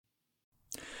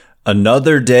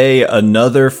Another day,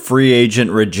 another free agent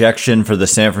rejection for the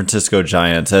San Francisco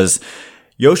Giants, as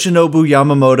Yoshinobu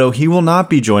Yamamoto, he will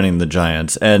not be joining the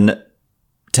Giants. And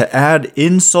to add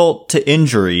insult to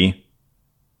injury,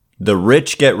 the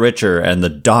rich get richer, and the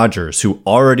Dodgers, who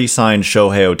already signed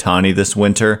Shohei Ohtani this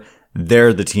winter,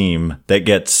 they're the team that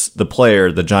gets the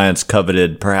player the Giants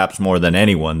coveted perhaps more than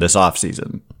anyone this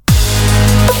offseason.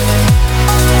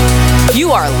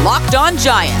 You are Locked On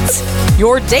Giants,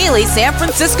 your daily San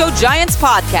Francisco Giants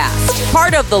podcast.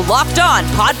 Part of the Locked On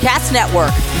Podcast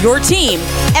Network, your team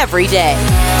every day.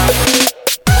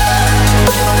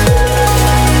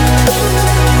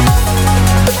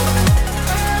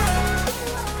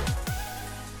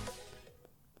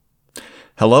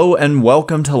 Hello and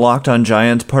welcome to Locked On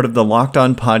Giants, part of the Locked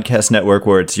On Podcast Network,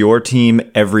 where it's your team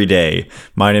every day.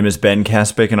 My name is Ben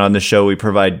Kaspick, and on the show we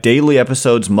provide daily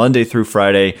episodes Monday through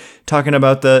Friday, talking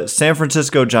about the San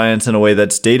Francisco Giants in a way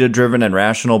that's data-driven and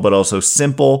rational, but also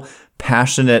simple,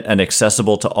 passionate, and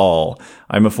accessible to all.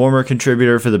 I'm a former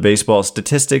contributor for the baseball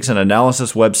statistics and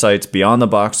analysis websites Beyond the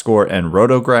Box Score and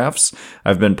Rotographs.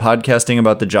 I've been podcasting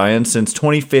about the Giants since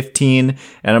 2015,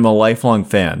 and I'm a lifelong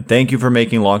fan. Thank you for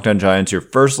making Locked On Giants your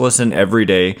first listen every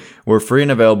day. We're free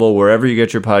and available wherever you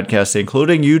get your podcasts,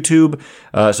 including YouTube,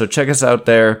 so check us out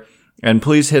there. And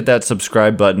please hit that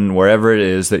subscribe button wherever it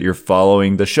is that you're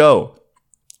following the show.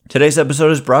 Today's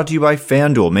episode is brought to you by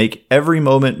FanDuel. Make every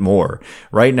moment more.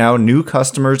 Right now, new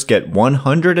customers get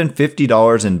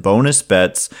 $150 in bonus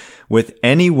bets with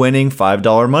any winning $5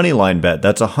 moneyline bet.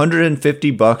 That's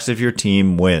 $150 if your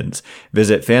team wins.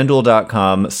 Visit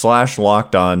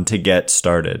FanDuel.com/lockedon to get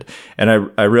started.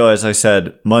 And I realize I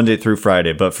said Monday through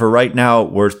Friday, but for right now,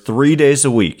 we're 3 days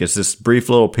a week. It's this brief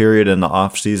little period in the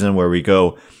off season where we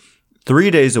go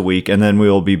 3 days a week, and then we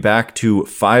will be back to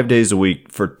 5 days a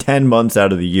week for 10 months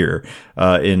out of the year,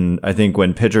 I think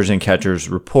when pitchers and catchers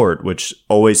report, which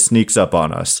always sneaks up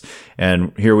on us.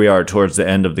 And here we are towards the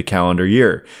end of the calendar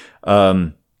year.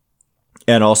 And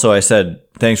also I said,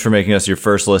 thanks for making us your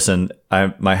first listen.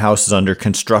 My house is under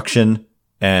construction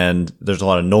and there's a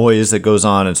lot of noise that goes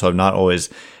on. And so I'm not always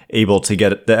able to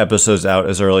get the episodes out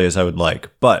as early as I would like.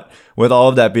 But with all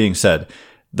of that being said,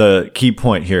 the key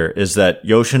point here is that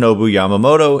Yoshinobu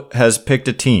Yamamoto has picked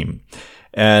a team,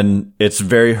 and it's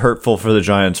very hurtful for the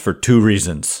Giants for two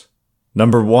reasons.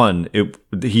 Number one,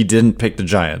 he didn't pick the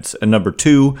Giants. And number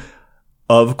two,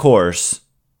 of course,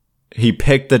 he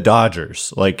picked the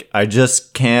Dodgers. Like, I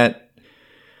just can't.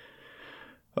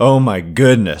 Oh my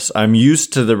goodness. I'm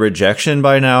used to the rejection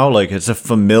by now. Like, it's a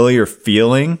familiar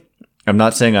feeling. I'm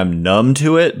not saying I'm numb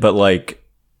to it, but like,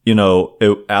 you know,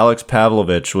 Alex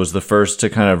Pavlovich was the first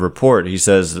to kind of report. He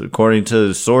says, according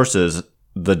to sources,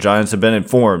 the Giants have been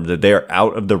informed that they are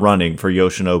out of the running for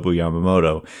Yoshinobu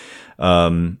Yamamoto.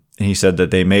 He said that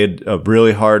they made a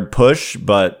really hard push,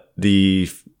 but they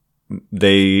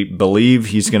believe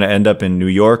he's going to end up in New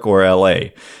York or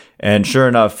LA. And sure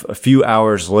enough, a few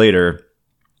hours later,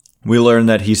 we learned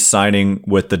that he's signing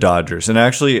with the Dodgers. And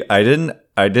actually, I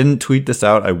didn't tweet this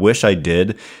out. I wish I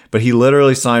did, but he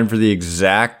literally signed for the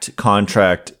exact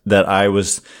contract that I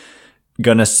was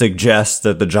going to suggest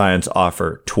that the Giants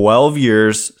offer. 12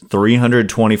 years,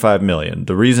 $325 million.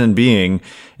 The reason being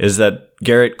is that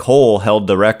Garrett Cole held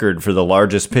the record for the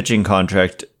largest pitching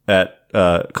contract for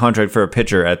a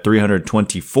pitcher at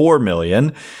 $324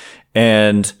 million,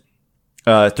 and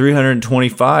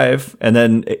 325, and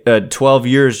then 12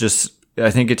 years just, I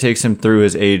think it takes him through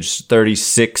his age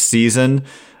 36 season.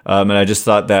 And I just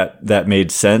thought that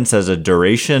made sense as a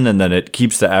duration, and then it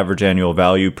keeps the average annual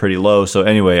value pretty low. So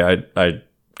anyway, I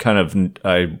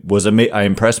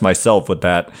impressed myself with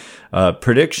that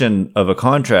prediction of a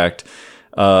contract.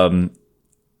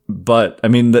 But I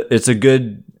mean, it's a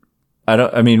good,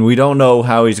 we don't know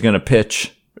how he's going to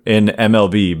pitch in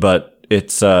MLB, but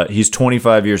he's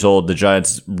 25 years old. The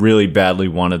Giants really badly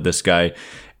wanted this guy.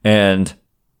 And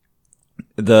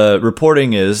the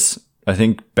reporting is, I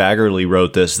think Baggerly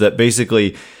wrote this, that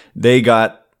basically they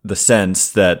got the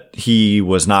sense that he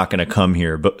was not going to come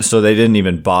here, but so they didn't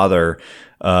even bother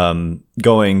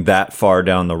going that far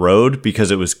down the road,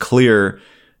 because it was clear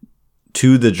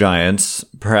to the Giants,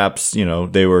 perhaps, you know,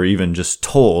 they were even just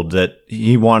told that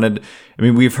he wanted,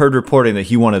 we've heard reporting that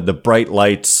he wanted the bright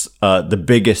lights, the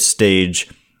biggest stage,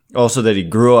 also that he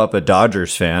grew up a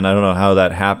Dodgers fan. I don't know how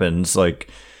that happens. Like,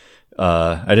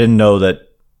 I didn't know that.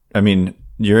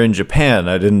 You're in Japan.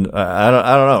 I don't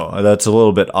know. That's a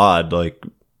little bit odd. Like,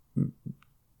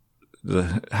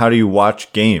 how do you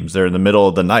watch games? They're in the middle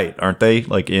of the night, aren't they?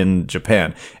 Like in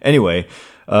Japan. Anyway,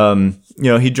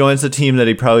 he joins the team that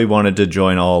he probably wanted to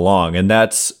join all along. And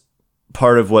that's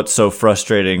part of what's so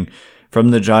frustrating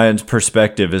from the Giants'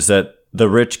 perspective is that the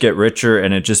rich get richer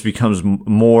and it just becomes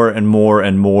more and more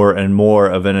and more and more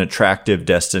of an attractive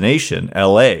destination,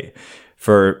 LA.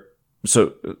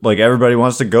 So like everybody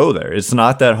wants to go there. It's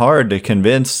not that hard to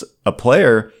convince a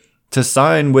player to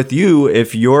sign with you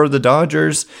if you're the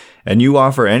Dodgers and you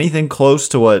offer anything close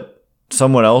to what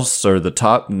someone else or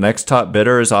the next top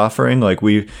bidder is offering. Like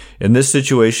we, in this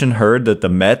situation, heard that the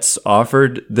Mets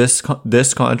offered this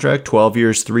contract, 12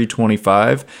 years,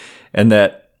 $325, and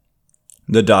that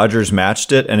the Dodgers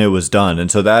matched it and it was done.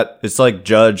 And so that it's like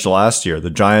Judge last year. The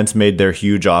Giants made their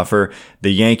huge offer.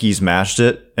 The Yankees matched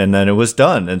it and then it was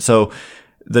done. And so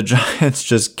the Giants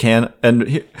just can't.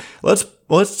 And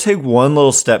let's take one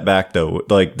little step back though.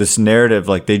 Like this narrative,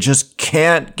 like they just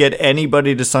can't get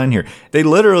anybody to sign here. They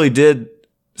literally did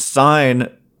sign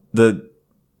the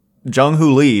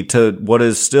Jung-Hoo Lee to what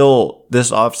is still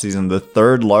this offseason, the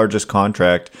third largest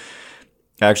contract,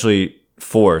 actually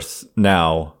fourth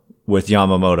now, with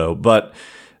Yamamoto, but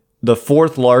the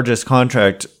fourth largest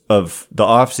contract of the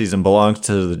offseason belongs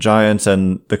to the Giants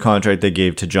and the contract they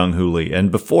gave to Jung-Hoo Lee.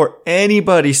 And before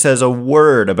anybody says a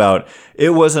word about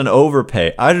it was an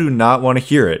overpay, I do not want to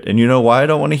hear it. And you know why I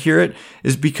don't want to hear it?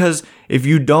 Is because if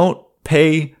you don't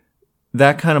pay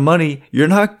that kind of money, you're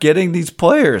not getting these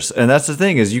players. And that's the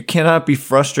thing, is you cannot be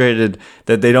frustrated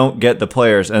that they don't get the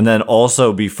players and then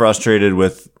also be frustrated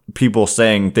with people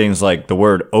saying things like the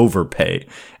word overpay.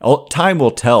 Time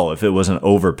will tell if it was an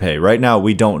overpay. Right now,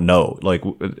 we don't know. Like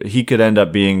he could end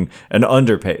up being an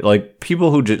underpay. Like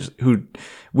people who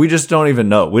we just don't even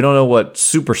know. We don't know what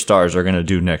superstars are going to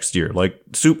do next year. Like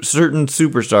certain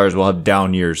superstars will have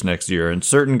down years next year, and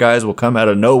certain guys will come out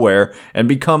of nowhere and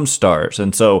become stars.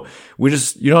 And so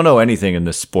you don't know anything in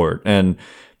this sport. And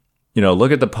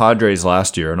look at the Padres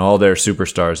last year and all their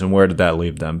superstars, and where did that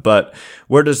leave them? But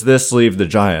where does this leave the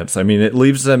Giants? I mean, it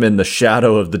leaves them in the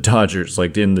shadow of the Dodgers,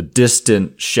 like in the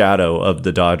distant shadow of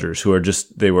the Dodgers, who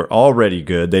they were already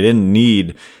good. They didn't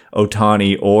need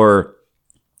Ohtani or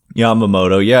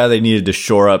Yamamoto. Yeah, they needed to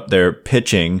shore up their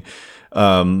pitching.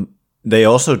 They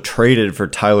also traded for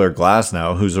Tyler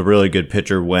Glasnow, who's a really good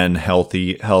pitcher when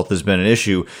healthy. Health has been an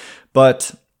issue.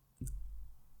 But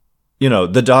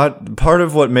part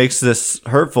of what makes this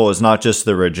hurtful is not just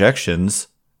the rejections,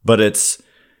 but it's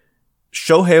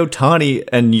Shohei Ohtani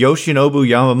and Yoshinobu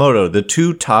Yamamoto, the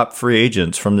two top free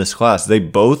agents from this class. They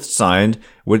both signed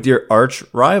with your arch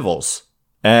rivals,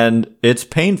 and it's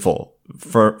painful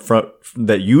for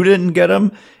that you didn't get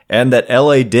them and that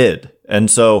LA did.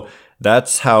 And so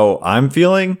that's how I'm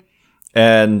feeling.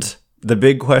 And the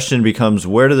big question becomes,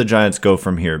 where do the Giants go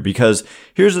from here? Because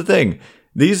here's the thing.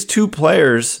 These two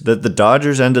players that the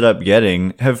Dodgers ended up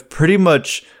getting have pretty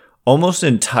much almost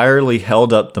entirely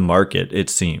held up the market, it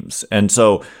seems. And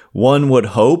so one would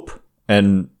hope,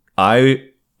 and I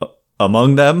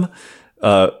among them,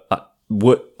 I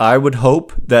would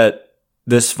hope that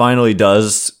this finally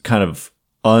does kind of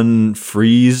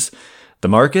unfreeze the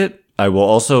market. I will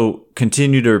also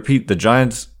continue to repeat the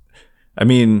Giants. I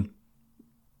mean,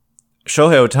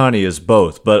 Shohei Ohtani is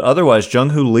both, but otherwise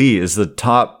Jung-Hoo Lee is the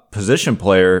top position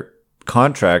player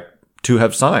contract to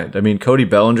have signed. I mean, Cody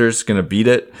Bellinger's going to beat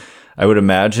it, I would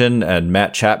imagine, and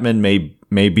Matt Chapman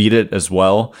may beat it as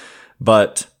well.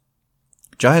 But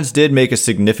Giants did make a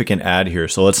significant add here,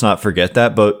 so let's not forget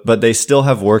that. But they still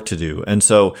have work to do, and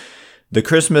so the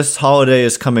Christmas holiday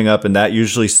is coming up, and that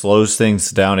usually slows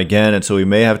things down again. And so we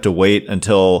may have to wait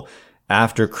until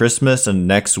after Christmas and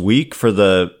next week for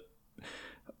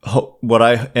what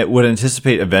I would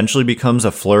anticipate eventually becomes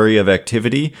a flurry of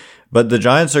activity, but the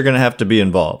Giants are going to have to be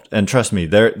involved. And trust me,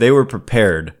 they were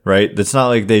prepared, right? It's not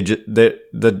like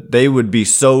they would be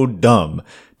so dumb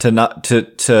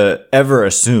to ever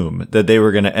assume that they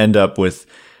were going to end up with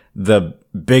the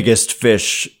biggest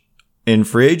fish in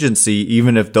free agency,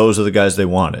 even if those are the guys they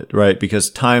wanted, right? Because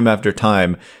time after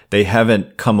time, they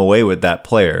haven't come away with that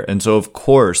player. And so, of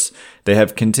course, they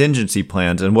have contingency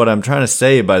plans. And what I'm trying to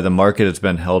say by the market has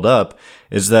been held up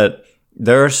is that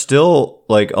there are still,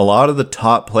 like, a lot of the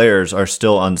top players are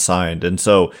still unsigned. And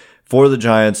so for the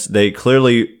Giants, they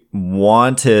clearly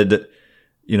wanted,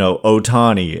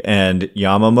 Ohtani and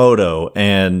Yamamoto,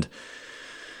 and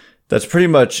that's pretty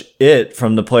much it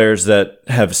from the players that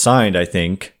have signed, I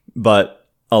think. But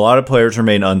a lot of players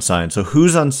remain unsigned. So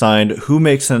who's unsigned? Who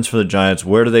makes sense for the Giants?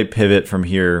 Where do they pivot from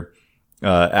here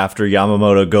after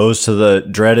Yamamoto goes to the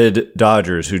dreaded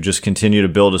Dodgers, who just continue to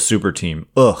build a super team?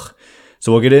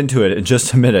 So we'll get into it in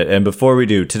just a minute. And before we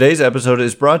do, today's episode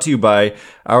is brought to you by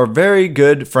our very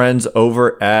good friends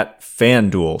over at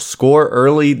FanDuel. Score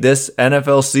early this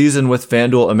NFL season with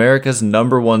FanDuel, America's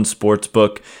 #1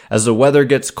 sportsbook. As the weather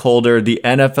gets colder, the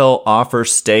NFL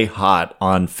offers stay hot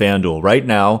on FanDuel. Right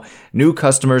now, new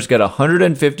customers get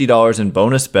 $150 in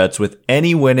bonus bets with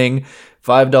any winning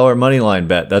 $5 moneyline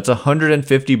bet. That's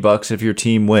 $150 if your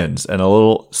team wins. And a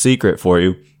little secret for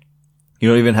you, you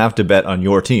don't even have to bet on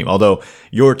your team. Although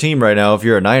your team right now, if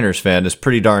you're a Niners fan, is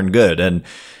pretty darn good. And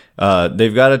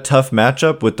they've got a tough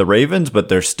matchup with the Ravens, but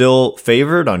they're still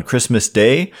favored on Christmas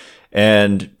Day.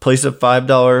 And place a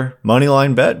 $5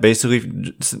 moneyline bet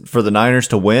basically for the Niners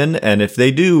to win. And if they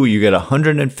do, you get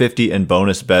 $150 in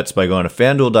bonus bets by going to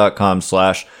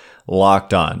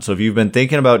FanDuel.com/LockedOn. So if you've been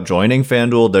thinking about joining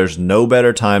FanDuel, there's no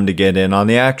better time to get in on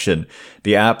the action.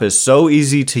 The app is so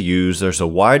easy to use. There's a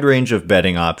wide range of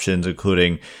betting options,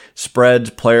 including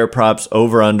spreads, player props,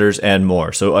 over-unders, and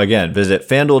more. So again, visit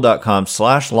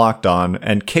FanDuel.com/LockedOn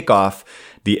and kick off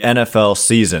the NFL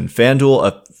season.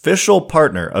 FanDuel, official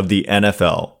partner of the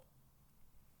NFL.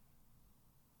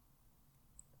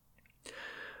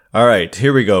 All right,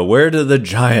 here we go. Where do the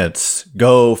Giants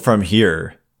go from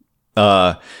here?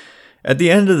 At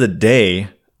the end of the day,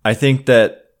 I think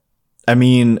that,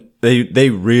 they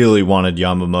really wanted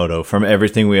Yamamoto from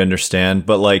everything we understand,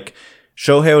 but like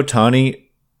Shohei Ohtani,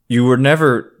 you were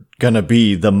never going to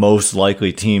be the most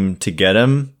likely team to get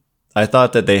him. I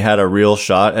thought that they had a real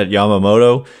shot at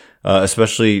Yamamoto,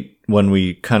 especially when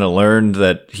we kind of learned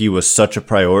that he was such a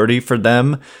priority for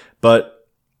them. But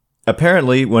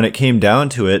apparently when it came down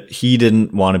to it, he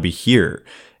didn't want to be here.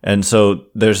 And so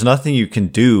there's nothing you can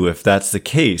do if that's the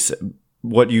case.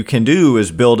 What you can do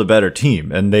is build a better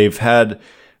team. And they've had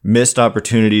missed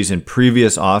opportunities in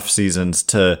previous off seasons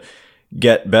to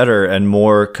get better and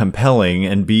more compelling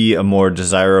and be a more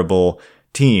desirable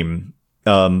team.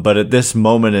 But at this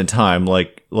moment in time,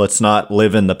 like, let's not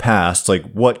live in the past. Like,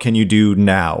 what can you do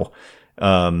now?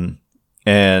 And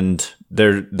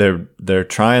they're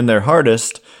trying their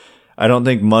hardest. I don't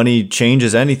think money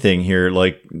changes anything here.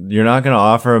 Like, you're not going to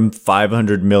offer him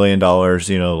 $500 million,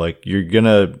 like you're going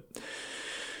to,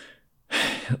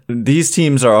 these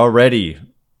teams are already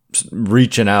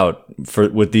reaching out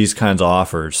with these kinds of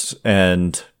offers.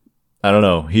 And I don't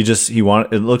know.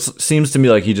 Seems to me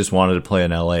like he just wanted to play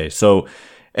in LA. So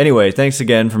anyway, thanks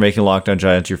again for making Locked On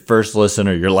Giants your first listen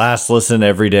or your last listen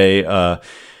every day.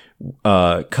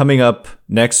 Coming up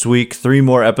next week, 3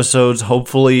 more episodes,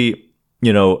 hopefully,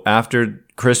 after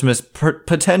Christmas,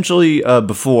 potentially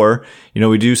before.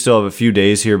 We do still have a few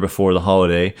days here before the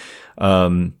holiday.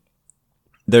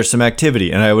 There's some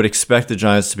activity, and I would expect the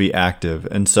Giants to be active.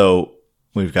 And so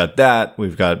we've got that.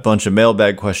 We've got a bunch of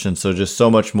mailbag questions. So just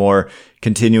so much more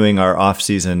continuing our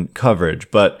off-season coverage.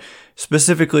 But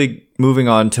specifically moving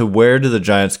on to where do the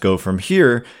Giants go from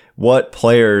here? What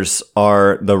players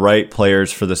are the right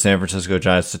players for the San Francisco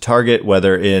Giants to target,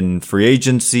 whether in free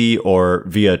agency or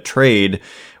via trade?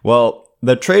 Well,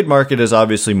 the trade market is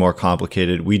obviously more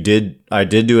complicated. I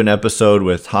did do an episode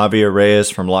with Javier Reyes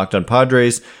from Locked On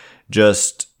Padres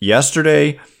just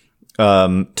yesterday,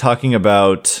 talking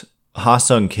about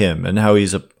Ha-Sung Kim and how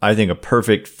he's I think a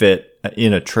perfect fit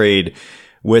in a trade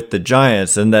with the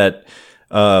Giants, and that,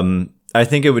 I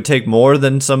think it would take more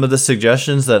than some of the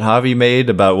suggestions that Javi made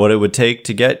about what it would take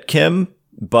to get Kim,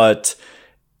 but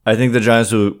I think the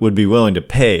Giants would be willing to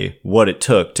pay what it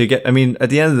took to get. At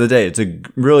the end of the day, it's a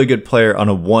really good player on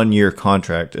a 1-year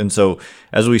contract. And so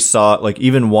as we saw, like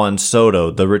even Juan Soto,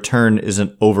 the return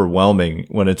isn't overwhelming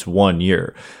when it's 1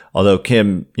 year. Although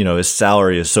Kim, his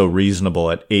salary is so reasonable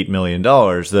at $8 million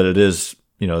that it is,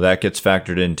 that gets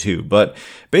factored in too. But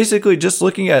basically just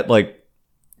looking at like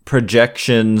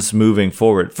projections moving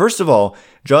forward. First of all,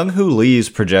 Jung-Hoo Lee's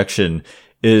projection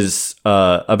is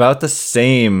about the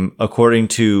same, according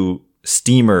to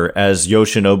Steamer, as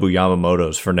Yoshinobu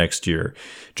Yamamoto's for next year.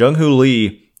 Jung-Hoo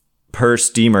Lee, per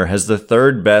Steamer, has the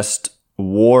 3rd best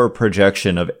WAR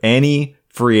projection of any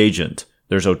free agent.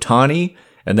 There's Ohtani,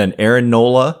 and then Aaron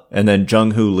Nola, and then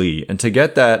Jung-Hoo Lee. And to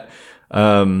get that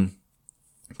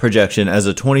projection as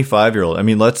a 25-year-old,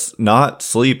 let's not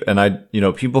sleep. And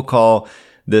people call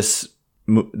this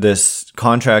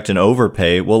contract an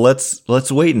overpay. Well,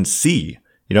 let's wait and see.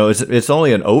 It's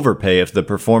only an overpay if the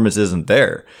performance isn't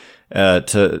there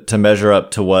to measure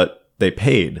up to what they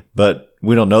paid. But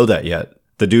we don't know that yet.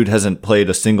 The dude hasn't played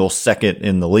a single second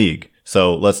in the league.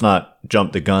 So let's not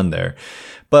jump the gun there.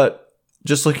 But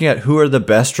just looking at who are the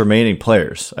best remaining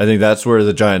players, I think that's where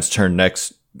the Giants turn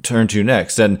to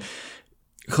next. And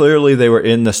clearly they were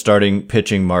in the starting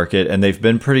pitching market, and they've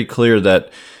been pretty clear that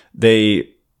they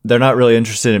they're not really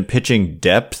interested in pitching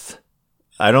depth.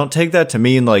 I don't take that to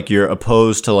mean like you're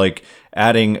opposed to like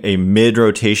adding a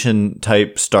mid-rotation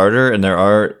type starter, and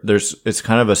it's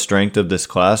kind of a strength of this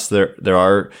class. There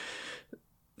are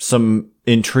some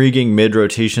intriguing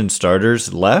mid-rotation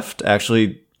starters left.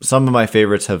 Actually, some of my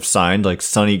favorites have signed, like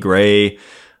Sonny Gray,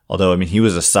 although, I mean, he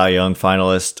was a Cy Young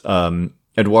finalist,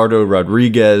 Eduardo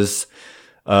Rodriguez.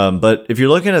 But if you're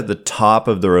looking at the top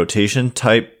of the rotation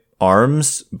type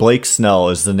arms, Blake Snell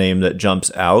is the name that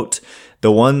jumps out.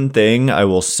 The one thing I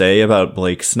will say about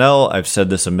Blake Snell, I've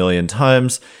said this a million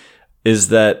times, is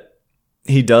that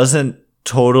he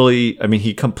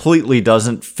completely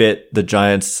doesn't fit the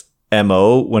Giants'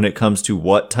 MO when it comes to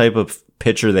what type of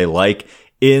pitcher they like,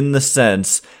 in the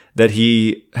sense that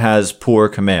he has poor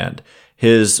command.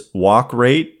 His walk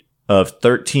rate of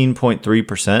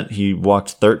 13.3%, he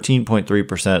walked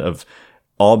 13.3% of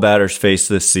all batters faced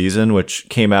this season, which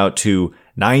came out to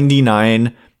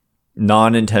 99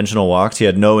 non-intentional walks. He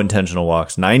had no intentional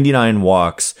walks, 99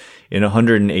 walks in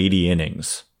 180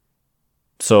 innings.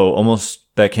 So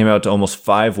that came out to almost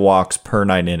 5 walks per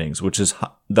 9 innings, which is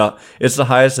it's the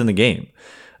highest in the game.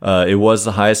 It was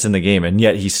the highest in the game, and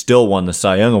yet he still won the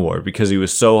Cy Young Award because he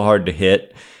was so hard to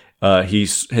hit.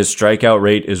 His strikeout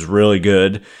rate is really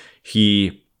good.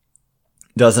 He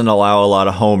doesn't allow a lot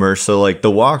of homers, so like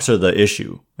the walks are the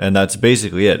issue, and that's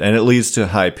basically it. And it leads to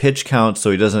high pitch counts,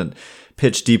 so he doesn't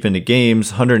pitch deep into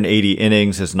games. 180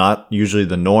 innings is not usually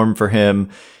the norm for him.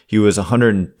 He was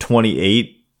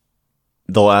 128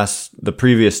 the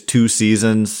previous 2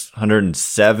 seasons,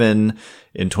 107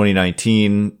 in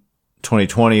 2019.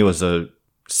 2020 was a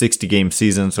 60-game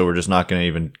season, so we're just not going to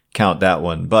even count that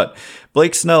one. But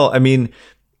Blake Snell, I mean,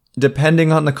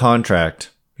 depending on the contract,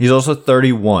 he's also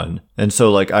 31. And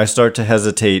so like I start to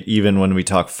hesitate even when we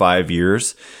talk 5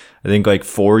 years. I think like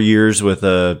 4 years with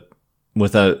a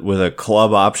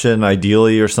club option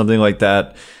ideally or something like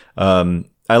that. I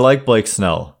like Blake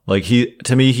Snell. Like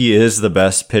to me, he is the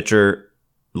best pitcher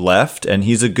left, and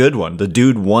he's a good one. The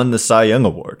dude won the Cy Young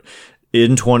Award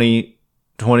in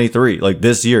 2023, like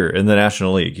this year in the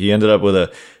National League. He ended up with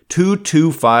a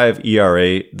 2.25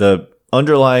 ERA. The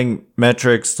underlying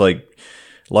metrics, like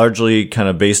largely kind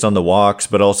of based on the walks,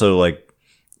 but also like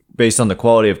based on the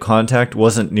quality of contact,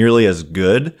 weren't nearly as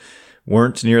good.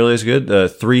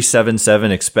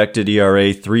 3.77 expected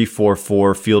ERA,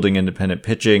 3.44 fielding independent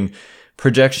pitching.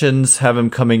 Projections have him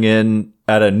coming in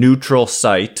at a neutral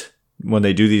site. When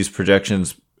they do these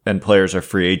projections and players are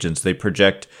free agents, they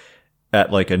project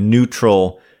at like a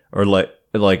neutral or like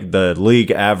the league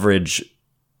average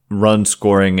run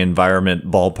scoring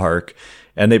environment ballpark,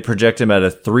 and they project him at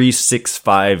a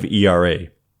 3.65 ERA.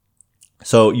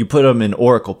 So you put him in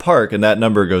Oracle Park and that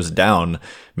number goes down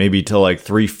maybe to like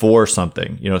 3.4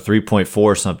 something,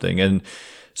 3.4 something. And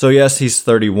so yes, he's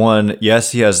 31.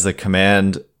 Yes, he has the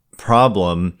command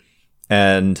problem,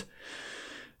 and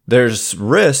there's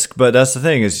risk, but that's the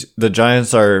thing, is the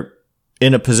Giants are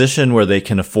in a position where they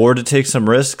can afford to take some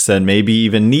risks and maybe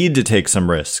even need to take some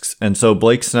risks. And so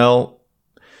Blake Snell,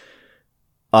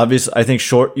 obviously, I think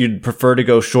you'd prefer to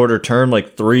go shorter term,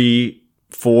 like 3-4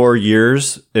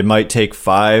 years. It might take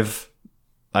 5.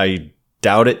 I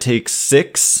doubt it takes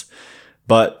 6,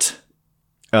 but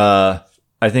I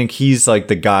think he's like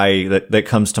the guy that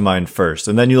comes to mind first.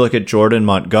 And then you look at Jordan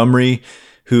Montgomery,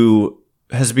 who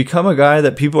has become a guy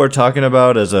that people are talking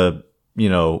about as a,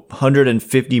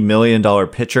 $150 million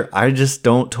pitcher. I just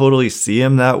don't totally see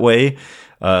him that way.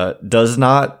 Does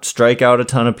not strike out a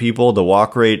ton of people. The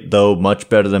walk rate, though, much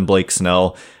better than Blake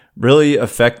Snell. Really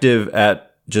effective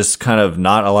at just kind of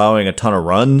not allowing a ton of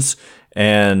runs,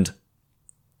 and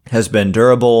has been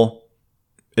durable.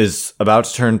 Is about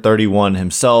to turn 31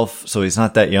 himself, so he's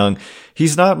not that young.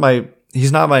 He's not my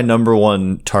number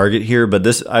one target here, but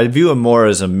I view him more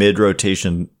as a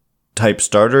mid-rotation type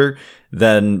starter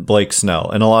than Blake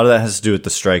Snell. And a lot of that has to do with the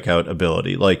strikeout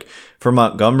ability. Like for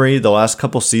Montgomery, the last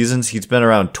couple seasons, he's been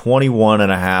around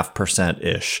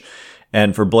 21.5%-ish.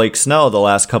 And for Blake Snell, the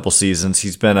last couple seasons,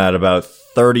 he's been at about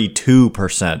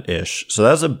 32%-ish. So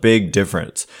that's a big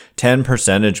difference. 10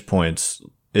 percentage points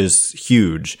is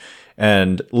huge.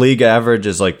 And league average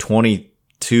is like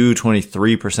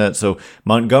 23%. So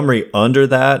Montgomery under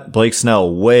that, Blake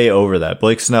Snell way over that.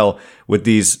 Blake Snell with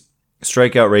these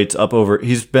strikeout rates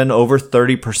he's been over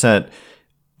 30%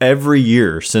 every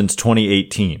year since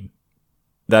 2018.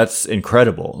 That's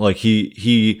incredible. Like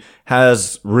he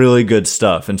has really good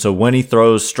stuff. And so when he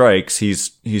throws strikes, he's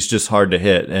just hard to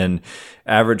hit. And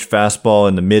average fastball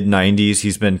in the mid 90s,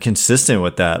 he's been consistent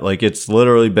with that. Like it's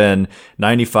literally been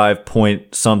 95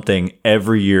 point something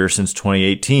every year since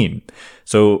 2018.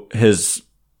 So his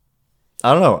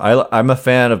I don't know. I'm a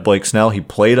fan of Blake Snell. He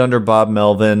played under Bob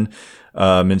Melvin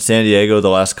in San Diego the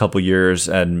last couple years,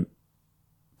 and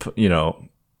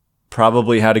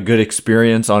probably had a good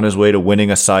experience on his way to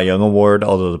winning a Cy Young award,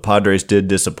 although the Padres did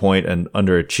disappoint and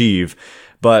underachieve.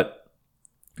 But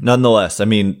nonetheless, I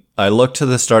mean, I look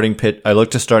to starting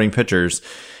pitchers,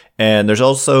 and there's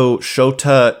also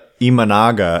Shota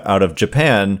Imanaga out of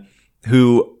Japan,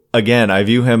 who, again, I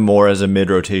view him more as a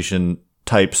mid-rotation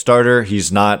type starter.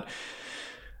 He's not,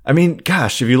 I mean,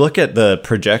 gosh, if you look at the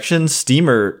projections,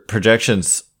 Steamer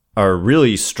projections are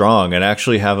really strong and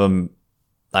actually have him,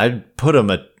 I'd put him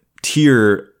a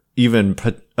tier even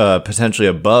potentially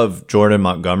above Jordan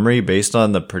Montgomery based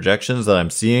on the projections that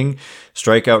I'm seeing.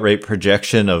 Strikeout rate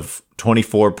projection of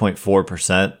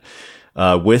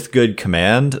 24.4% with good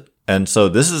command. And so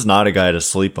this is not a guy to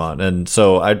sleep on. And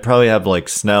so I'd probably have like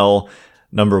Snell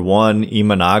number 1,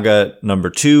 Imanaga number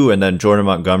 2, and then Jordan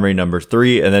Montgomery number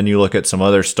 3. And then you look at some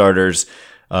other starters,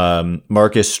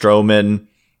 Marcus Stroman.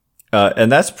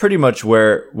 And that's pretty much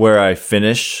where I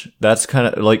finish. That's kind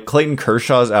of like Clayton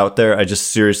Kershaw's out there. I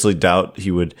just seriously doubt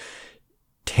he would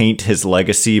taint his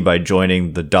legacy by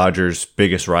joining the Dodgers'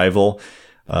 biggest rival.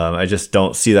 I just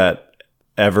don't see that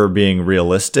ever being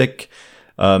realistic.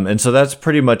 And so that's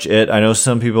pretty much it. I know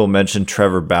some people mentioned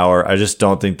Trevor Bauer. I just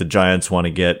don't think the Giants want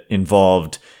to get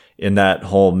involved in that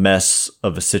whole mess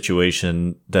of a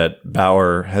situation that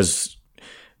Bauer has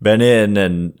been in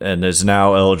and is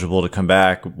now eligible to come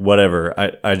back, whatever.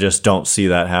 I just don't see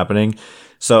that happening.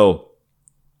 So,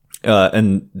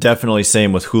 and definitely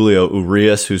same with Julio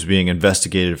Urias, who's being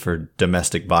investigated for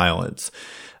domestic violence.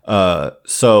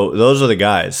 So those are the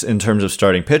guys in terms of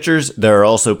starting pitchers. There are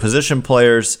also position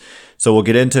players. So we'll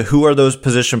get into who are those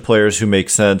position players who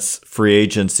make sense free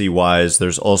agency wise.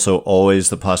 There's also always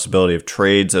the possibility of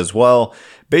trades as well.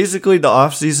 Basically, the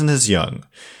offseason is young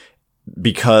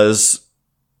because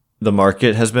the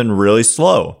market has been really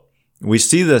slow. We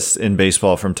see this in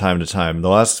baseball from time to time. The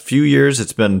last few years,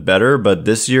 it's been better, but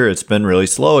this year it's been really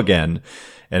slow again,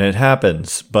 and it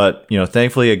happens. But,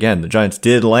 thankfully, again, the Giants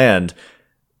did land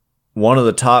one of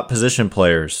the top position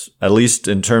players, at least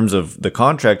in terms of the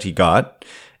contract he got.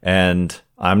 And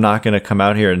I'm not going to come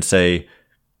out here and say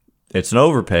it's an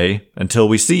overpay until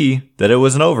we see that it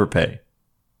was an overpay.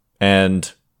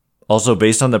 And also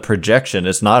based on the projection,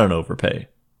 it's not an overpay.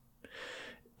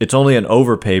 It's only an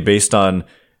overpay based on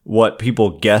what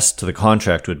people guessed the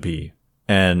contract would be.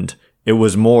 And it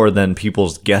was more than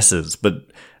people's guesses.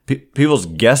 But people's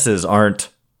guesses aren't,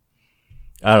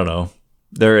 I don't know,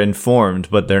 they're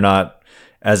informed, but they're not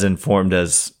as informed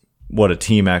as what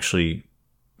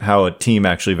how a team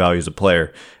actually values a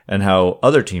player and how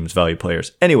other teams value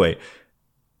players. Anyway,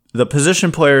 the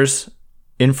position players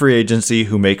in free agency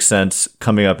who make sense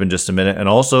coming up in just a minute. And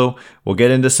also, we'll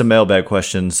get into some mailbag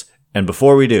questions. And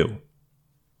before we do,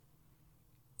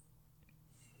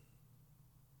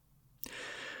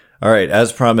 all right,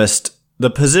 as promised, the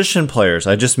position players.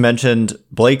 I just mentioned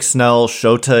Blake Snell,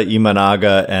 Shota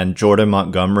Imanaga, and Jordan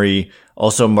Montgomery.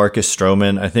 Also Marcus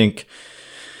Stroman.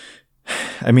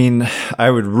 I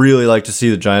would really like to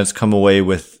see the Giants come away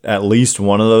with at least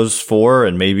one of those 4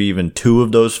 and maybe even 2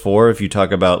 of those 4 if you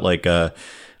talk about like a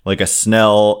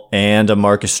Snell and a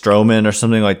Marcus Stroman or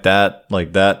something like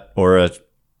that, or a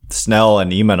Snell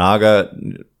and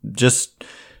Imanaga. Just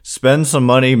spend some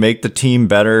money, make the team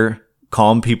better,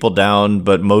 calm people down,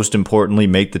 but most importantly,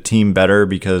 make the team better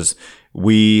because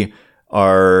we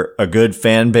are a good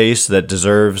fan base that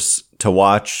deserves to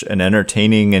watch an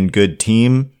entertaining and good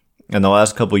team. And the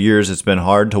last couple of years, it's been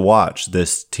hard to watch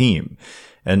this team.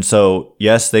 And so,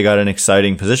 yes, they got an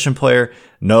exciting position player.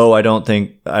 No, I don't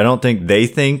think they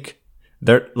think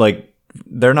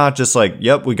they're not just like,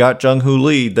 yep, we got Jung-Hoo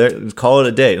Lee. Call it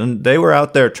a day. And they were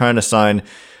out there trying to sign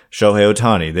Shohei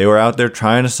Ohtani. They were out there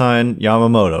trying to sign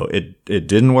Yamamoto. It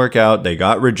didn't work out. They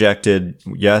got rejected.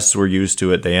 Yes, we're used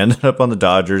to it. They ended up on the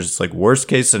Dodgers. It's like worst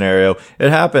case scenario.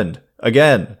 It happened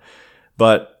again,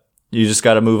 but you just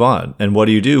got to move on. And what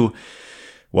do?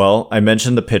 Well, I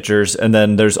mentioned the pitchers, and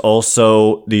then there's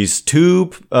also these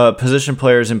 2 position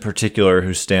players in particular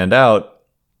who stand out.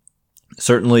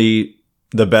 Certainly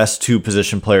the best 2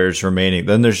 position players remaining.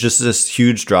 Then there's just this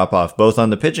huge drop off, both on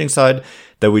the pitching side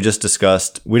that we just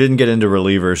discussed. We didn't get into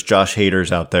relievers. Josh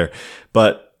Hader's out there.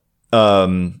 But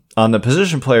on the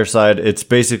position player side, it's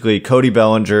basically Cody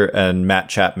Bellinger and Matt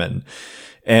Chapman.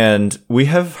 And we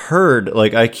have heard,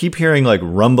 I keep hearing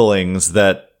rumblings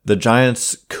that the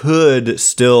Giants could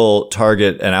still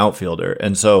target an outfielder.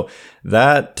 And so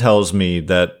that tells me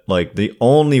that the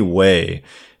only way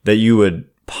that you would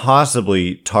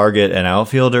possibly target an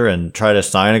outfielder and try to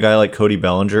sign a guy like Cody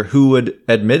Bellinger, who would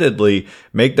admittedly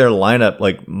make their lineup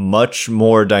like much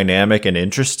more dynamic and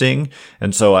interesting.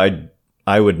 And so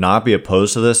I would not be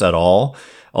opposed to this at all.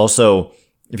 Also,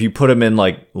 if you put him in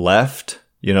like left,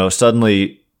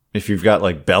 suddenly if you've got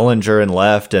like Bellinger in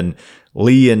left and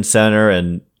Lee in center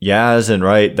and Yaz in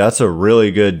right, that's a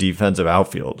really good defensive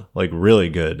outfield, like really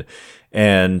good.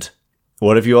 And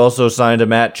what if you also signed a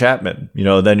Matt Chapman?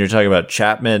 Then you're talking about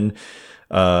Chapman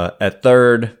at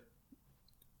third.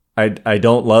 I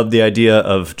don't love the idea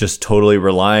of just totally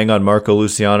relying on Marco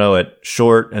Luciano at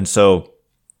short. And so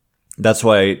that's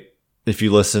why if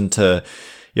you listen to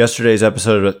yesterday's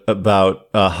episode about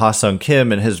Ha-Sung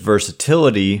Kim and his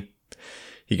versatility,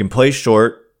 he can play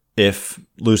short if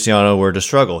Luciano were to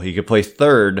struggle. He could play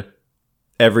third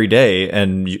every day,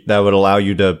 and that would allow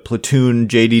you to platoon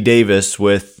JD Davis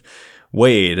with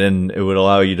Wade, and it would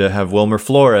allow you to have Wilmer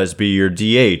Flores be your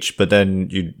DH, but then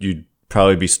you'd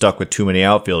probably be stuck with too many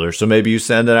outfielders. So maybe you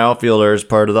send an outfielder as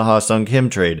part of the Ha-Sung Kim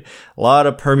trade. A lot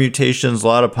of permutations, a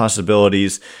lot of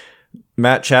possibilities.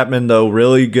 Matt Chapman, though,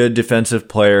 really good defensive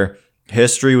player,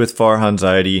 history with Farhan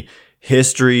Zaidi,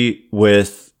 history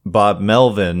with Bob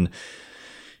Melvin.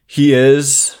 He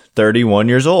is 31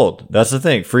 years old. That's the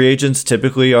thing. Free agents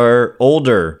typically are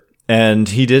older, and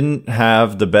he didn't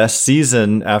have the best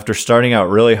season after starting out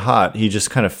really hot. He just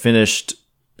kind of finished.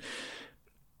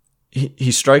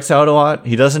 He strikes out a lot.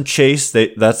 He doesn't chase.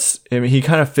 He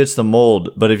kind of fits the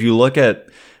mold. But if you look at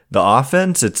the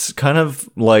offense, it's kind of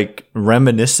like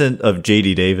reminiscent of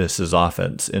JD Davis's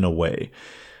offense in a way.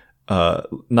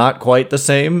 Not quite the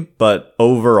same, but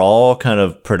overall kind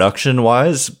of production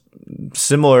wise,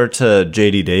 similar to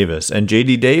JD Davis. And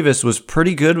JD Davis was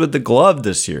pretty good with the glove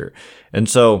this year. And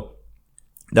so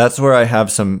that's where I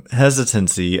have some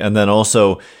hesitancy. And then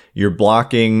also you're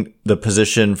blocking the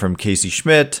position from Casey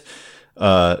Schmidt,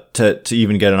 to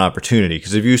even get an opportunity.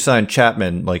 Cause if you sign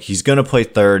Chapman, like he's going to play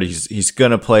third, he's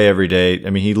going to play every day. I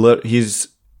mean,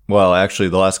 actually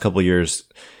the last couple of years,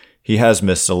 he has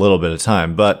missed a little bit of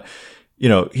time, but I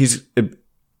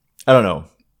don't know.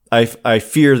 I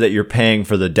fear that you're paying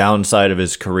for the downside of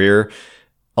his career,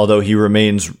 although he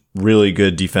remains really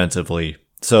good defensively.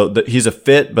 So he's a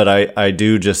fit, but I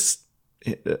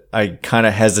kind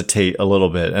of hesitate a little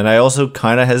bit. And I also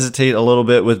kind of hesitate a little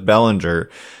bit with Bellinger,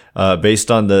 based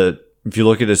on if you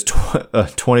look at his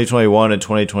 2021 and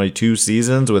 2022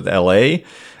 seasons with LA,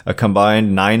 a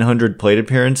combined 900 plate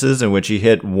appearances in which he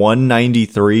hit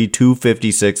 193,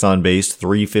 256 on base,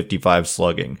 355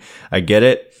 slugging. I get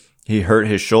it. He hurt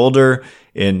his shoulder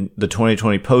in the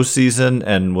 2020 postseason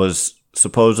and was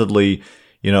supposedly,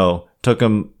 took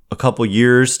him a couple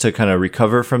years to kind of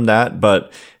recover from that,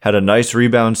 but had a nice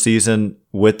rebound season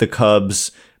with the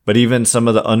Cubs. But even some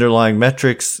of the underlying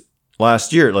metrics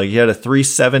last year, like he had a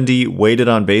 370 weighted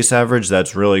on base average.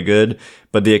 That's really good.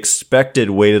 But the expected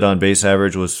weighted on base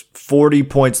average was 40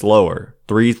 points lower,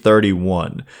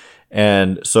 331.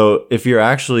 And so if you're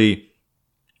actually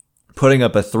putting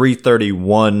up a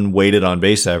 331 weighted on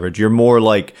base average, you're more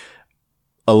like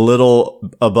a little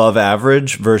above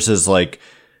average versus like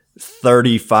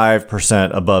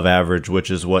 35% above average,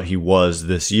 which is what he was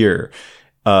this year.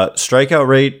 Strikeout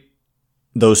rate,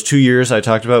 those 2 years I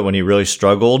talked about when he really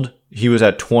struggled, he was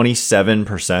at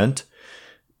 27%.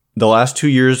 The last 2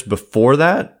 years before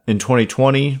that, in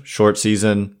 2020, short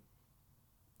season,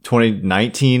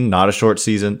 2019, not a short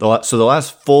season. So the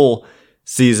last full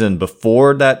season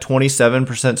before that 27%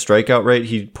 strikeout rate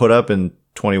he put up in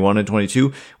 21 and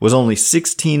 22 was only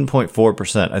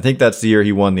 16.4%. I think that's the year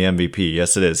he won the MVP.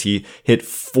 Yes, it is. He hit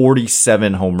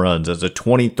 47 home runs as a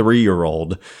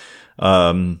 23-year-old.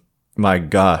 My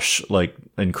gosh, like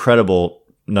incredible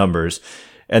numbers.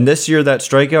 And this year that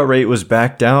strikeout rate was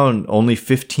back down only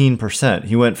 15%.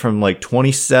 He went from like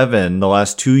 27 the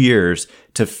last 2 years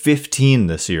to 15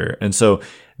 this year. And so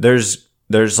there's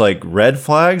like red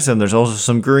flags and there's also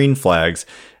some green flags.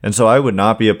 And so I would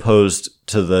not be opposed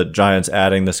to the Giants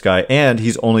adding this guy. And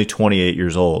he's only 28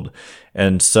 years old.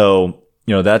 And so,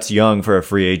 that's young for a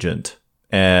free agent.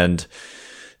 And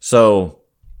so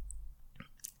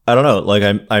I don't know, like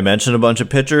I mentioned a bunch of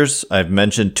pitchers. I've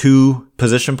mentioned 2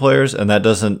 position players, and that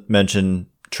doesn't mention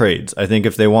trades. I think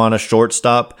if they want a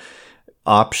shortstop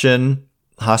option,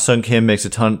 Ha-Sung Kim makes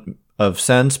a ton of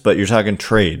sense, but you're talking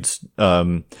trades.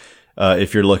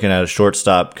 If you're looking at a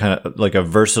shortstop, kind of like a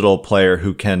versatile player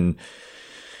who can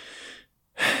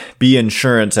be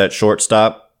insurance at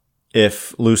shortstop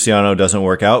if Luciano doesn't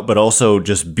work out, but also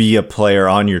just be a player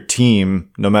on your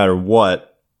team no matter what.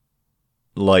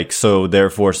 So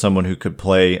therefore someone who could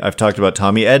play, I've talked about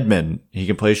Tommy Edman. He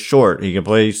can play short. He can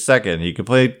play second. He can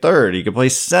play third. He can play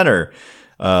center.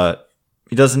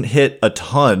 He doesn't hit a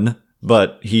ton,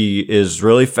 but he is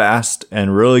really fast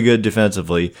and really good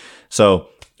defensively. So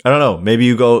I don't know. Maybe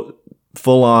you go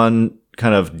full on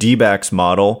kind of D-backs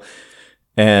model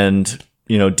and,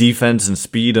 defense and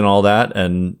speed and all that.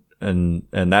 And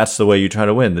that's the way you try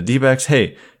to win. The D-backs,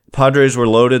 hey, Padres were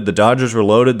loaded. The Dodgers were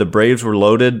loaded. The Braves were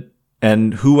loaded.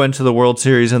 And who went to the World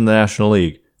Series in the National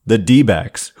League? The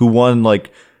D-backs, who won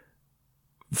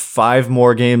 5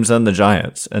 more games than the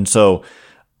Giants. And so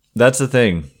that's the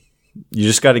thing. You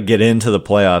just got to get into the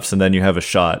playoffs and then you have a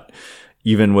shot.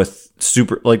 Even with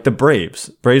the Braves.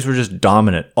 Braves were just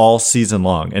dominant all season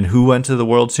long. And who went to the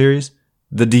World Series?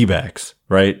 The D-backs,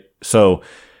 right? So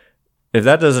if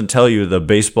that doesn't tell you the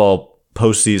baseball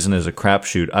postseason is a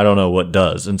crapshoot, I don't know what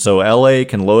does. And so LA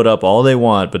can load up all they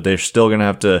want, but they're still going to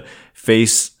have to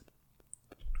face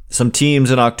some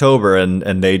teams in October, and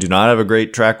they do not have a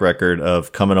great track record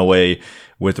of coming away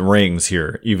with rings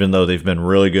here, even though they've been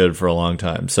really good for a long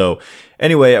time. So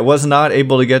anyway, I was not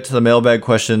able to get to the mailbag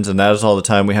questions, and that is all the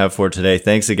time we have for today.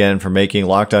 Thanks again for making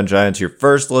Locked On Giants your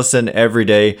first listen every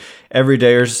day.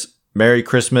 Everydayers, Merry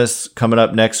Christmas coming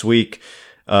up next week.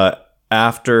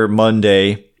 After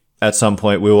Monday, at some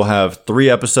point, we will have 3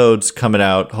 episodes coming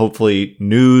out. Hopefully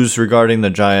news regarding the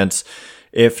Giants.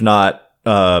 If not,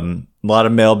 a lot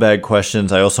of mailbag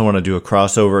questions. I also want to do a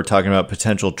crossover talking about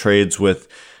potential trades with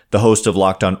the host of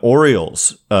Locked On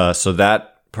Orioles. So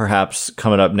that perhaps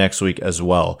coming up next week as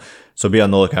well. So be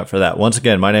on the lookout for that. Once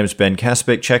again, my name is Ben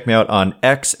Kaspick. Check me out on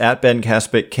X at Ben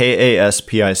Kaspick,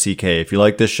 Kaspick. If you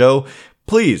like this show,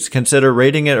 please consider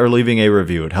rating it or leaving a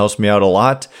review. It helps me out a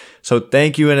lot. So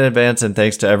thank you in advance, and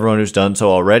thanks to everyone who's done so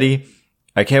already.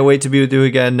 I can't wait to be with you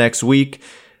again next week.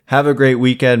 Have a great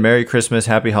weekend. Merry Christmas,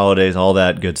 happy holidays, all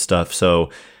that good stuff.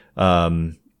 So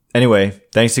anyway,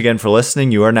 thanks again for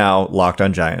listening. You are now Locked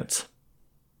On Giants.